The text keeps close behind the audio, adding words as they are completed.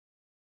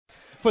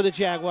for the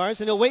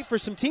Jaguars, and he'll wait for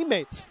some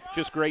teammates.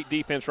 Just great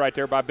defense right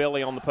there by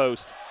Billy on the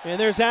post. And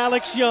there's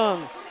Alex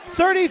Young,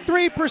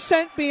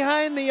 33%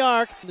 behind the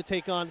arc to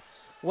take on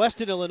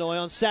Western Illinois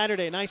on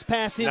Saturday. Nice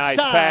pass inside. Nice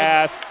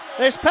pass.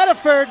 There's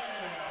Pettiford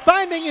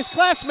finding his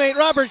classmate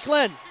Robert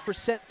Glenn.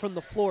 Percent from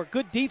the floor.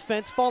 Good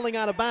defense, falling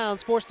out of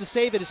bounds. Forced to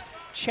save it is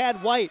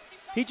Chad White.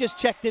 He just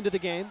checked into the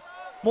game.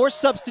 More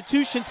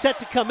substitution set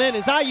to come in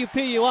as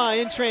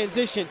IUPUI in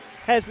transition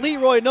has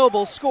Leroy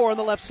Nobles score on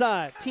the left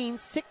side.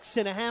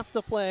 6.5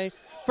 to play.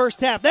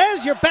 First half.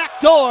 There's your back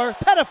door.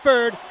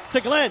 Pettiford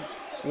to Glenn.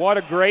 What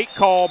a great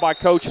call by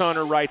Coach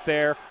Hunter right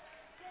there.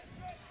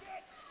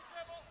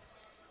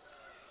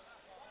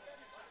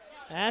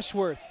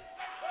 Ashworth.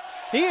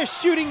 He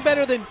is shooting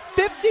better than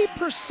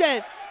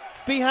 50%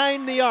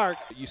 behind the arc.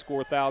 You score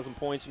 1,000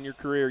 points in your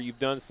career. You've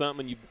done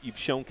something, and you've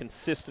shown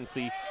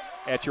consistency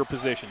at your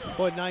position.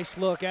 Boy, nice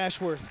look.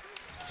 Ashworth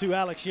to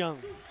Alex Young.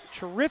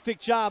 Terrific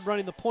job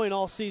running the point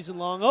all season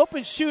long.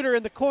 Open shooter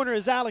in the corner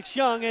is Alex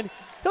Young, and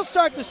he'll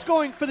start the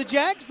scoring for the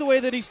Jags the way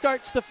that he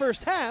starts the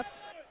first half.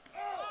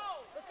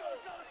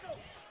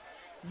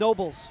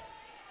 Nobles.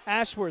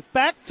 Ashworth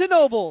back to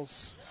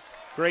Nobles.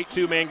 Great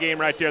two-man game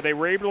right there. They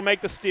were able to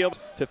make the steal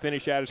to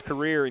finish out his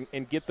career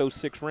and get those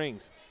 6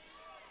 rings.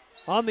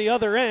 On the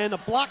other end, a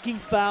blocking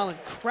foul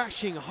and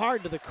crashing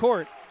hard to the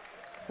court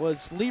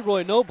was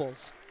Leroy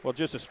Nobles. Well,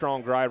 just a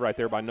strong drive right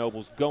there by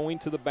Nobles, going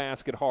to the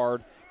basket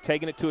hard,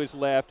 taking it to his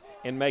left,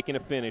 and making a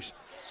finish.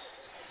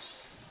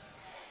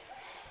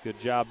 Good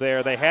job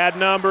there. They had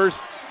numbers.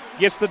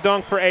 Gets the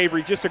dunk for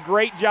Avery. Just a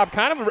great job.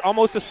 Kind of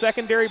almost a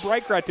secondary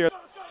break right there.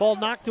 Ball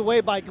knocked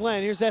away by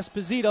Glenn. Here's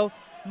Esposito.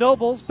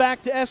 Nobles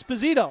back to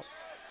Esposito.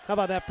 How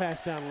about that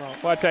pass down low?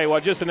 Well, I tell you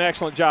what, just an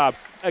excellent job.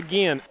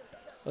 Again,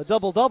 a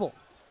double-double.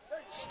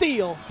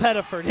 Steal,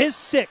 Pettiford, his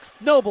 6th.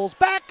 Nobles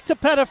back to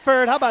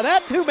Pettiford. How about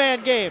that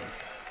two-man game?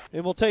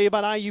 And we'll tell you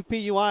about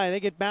IUPUI. They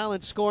get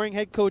balanced scoring.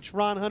 Head coach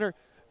Ron Hunter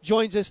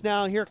joins us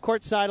now here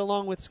courtside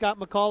along with Scott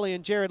McCauley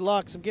and Jared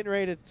Lux. I'm getting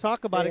ready to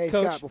talk about it,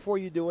 Coach. Scott, before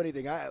you do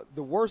anything,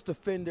 the worst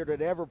offender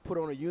that ever put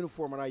on a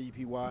uniform on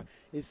IUPUI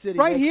is sitting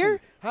right next here.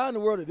 To you. How in the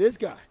world is this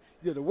guy?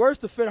 You're the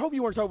worst offender. I hope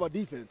you want to talk about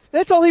defense.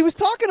 That's all he was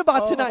talking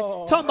about tonight.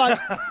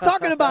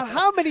 Talking about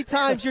how many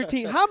times your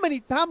team, how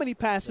many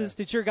passes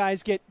did your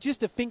guys get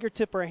just a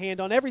fingertip or a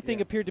hand on?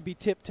 Everything appeared to be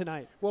tipped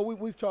tonight. Well,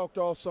 we've talked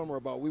all summer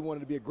about we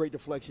wanted to be a great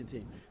deflection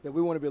team, that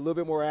we want to be a little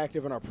bit more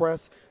active in our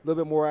press, a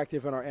little bit more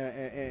active in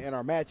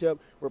our matchup.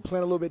 We're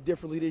playing a little bit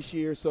differently this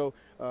year, so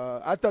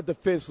I thought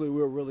defensively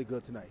we were really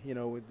good tonight. You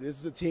know, this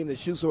is a team that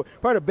shoots, so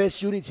probably the best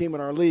shooting team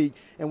in our league,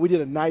 and we did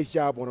a nice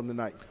job on them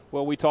tonight.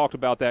 Well, we talked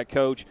about that,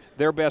 Coach.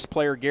 Their best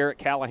player, Garrett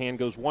Callahan,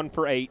 goes 1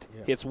 for 8.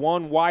 Yeah. Hits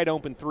one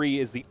wide-open 3.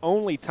 Is the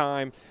only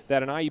time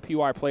that an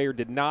IUPUI player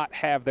did not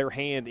have their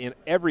hand in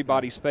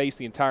everybody's face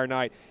the entire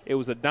night. It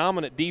was a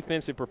dominant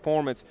defensive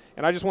performance.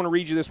 And I just want to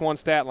read you this one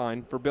stat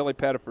line for Billy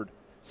Pettiford.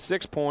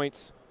 6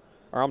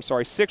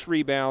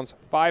 rebounds,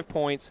 5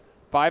 points,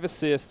 5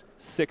 assists,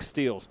 6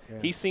 steals.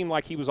 Yeah. He seemed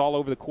like he was all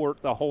over the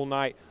court the whole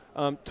night.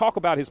 Talk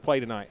about his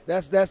play tonight.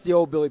 That's the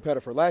old Billy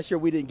Pettiford. Last year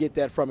we didn't get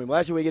that from him.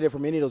 Last year we didn't get it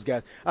from any of those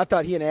guys. I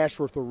thought he and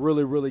Ashworth were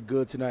really, really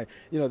good tonight.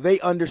 You know, they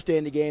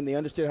understand the game. They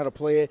understand how to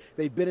play it.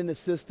 They've been in the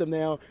system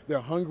now. They're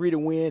hungry to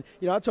win.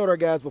 You know, I told our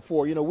guys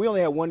before, you know, we only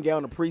had one guy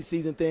on the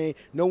preseason thing.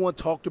 No one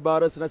talked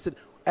about us. And I said,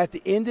 at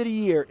the end of the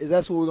year,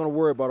 that's what we're going to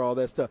worry about, all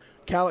that stuff.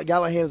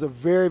 Callahan is a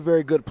very,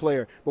 very good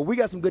player. But we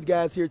got some good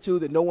guys here, too,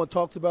 that no one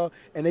talks about,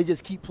 and they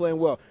just keep playing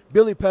well.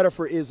 Billy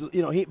Pettiford is,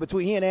 you know,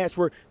 between he and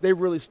Ashford, they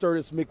really stirred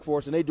this mic for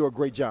us, and they do a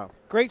great job.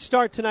 Great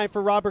start tonight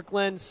for Robert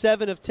Glenn,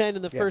 7 of 10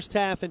 in the first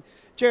half. And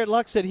Jared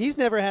Luck said he's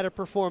never had a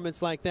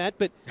performance like that.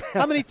 But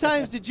how many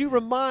times did you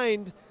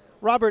remind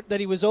Robert that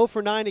he was 0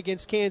 for 9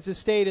 against Kansas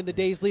State in the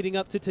days leading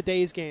up to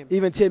today's game?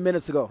 Even 10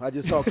 minutes ago, I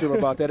just talked to him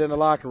about that in the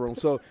locker room.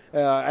 So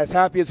as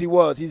happy as he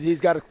was, he's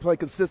got to play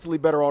consistently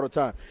better all the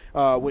time.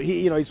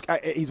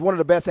 He's one of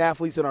the best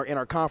athletes in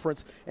our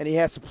conference, and he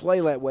has to play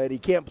that way. And he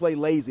can't play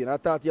lazy. And I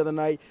thought the other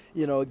night,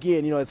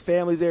 his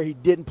family's there. He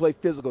didn't play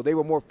physical. They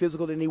were more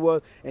physical than he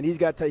was, and he's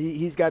got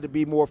to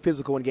be more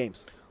physical in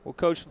games. Well,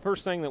 Coach, the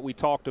first thing that we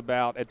talked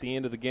about at the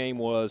end of the game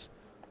was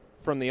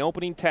from the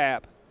opening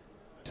tap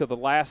to the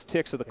last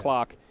ticks of the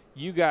clock,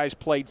 you guys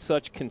played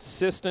such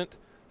consistent,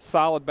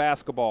 solid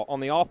basketball. On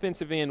the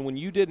offensive end, when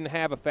you didn't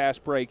have a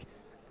fast break,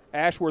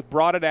 Ashworth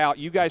brought it out.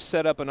 You guys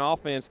set up an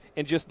offense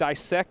and just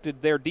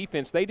dissected their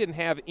defense. They didn't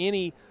have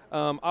any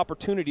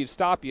opportunity to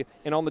stop you.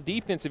 And on the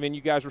defensive end,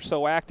 you guys were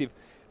so active.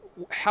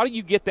 How do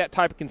you get that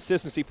type of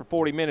consistency for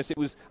 40 minutes? It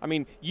was,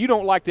 you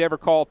don't like to ever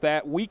call it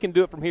that. We can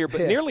do it from here,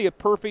 but nearly a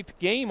perfect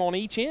game on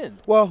each end.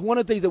 Well, one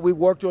of the things that we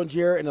worked on,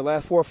 Jared, in the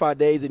last 4 or 5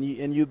 days, and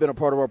you've been a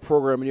part of our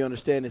program and you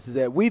understand this, is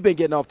that we've been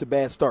getting off to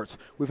bad starts.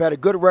 We've had a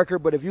good record,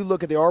 but if you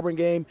look at the Auburn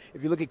game,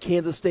 if you look at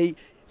Kansas State,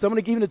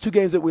 Even the 2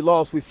 games that we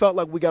lost, we felt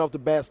like we got off to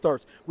bad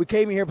starts. We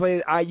came in here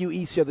playing IU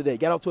East the other day,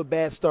 got off to a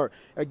bad start.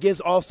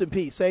 Against Austin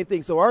Peay, same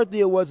thing. So our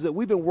deal was that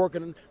we've been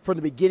working from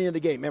the beginning of the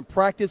game. In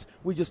practice,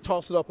 we just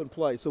toss it up and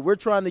play. So we're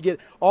trying to get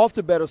off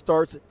to better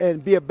starts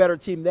and be a better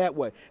team that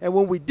way. And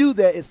when we do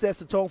that, it sets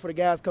the tone for the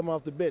guys coming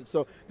off the bench.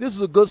 So this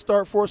is a good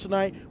start for us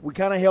tonight. We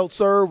kind of held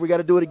serve. We got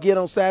to do it again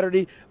on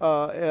Saturday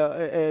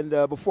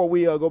before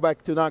we go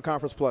back to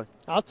non-conference play.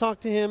 I'll talk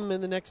to him in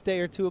the next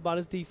day or two about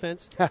his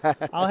defense.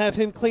 I'll have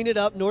him clean it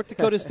up. North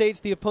Dakota State's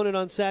the opponent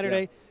on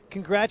Saturday. Yeah.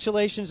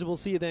 Congratulations, and we'll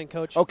see you then,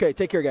 Coach. Okay,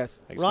 take care,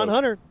 guys. Thanks, Ron Coach.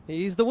 Hunter,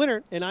 he's the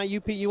winner, and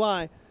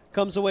IUPUI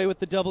comes away with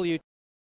the W.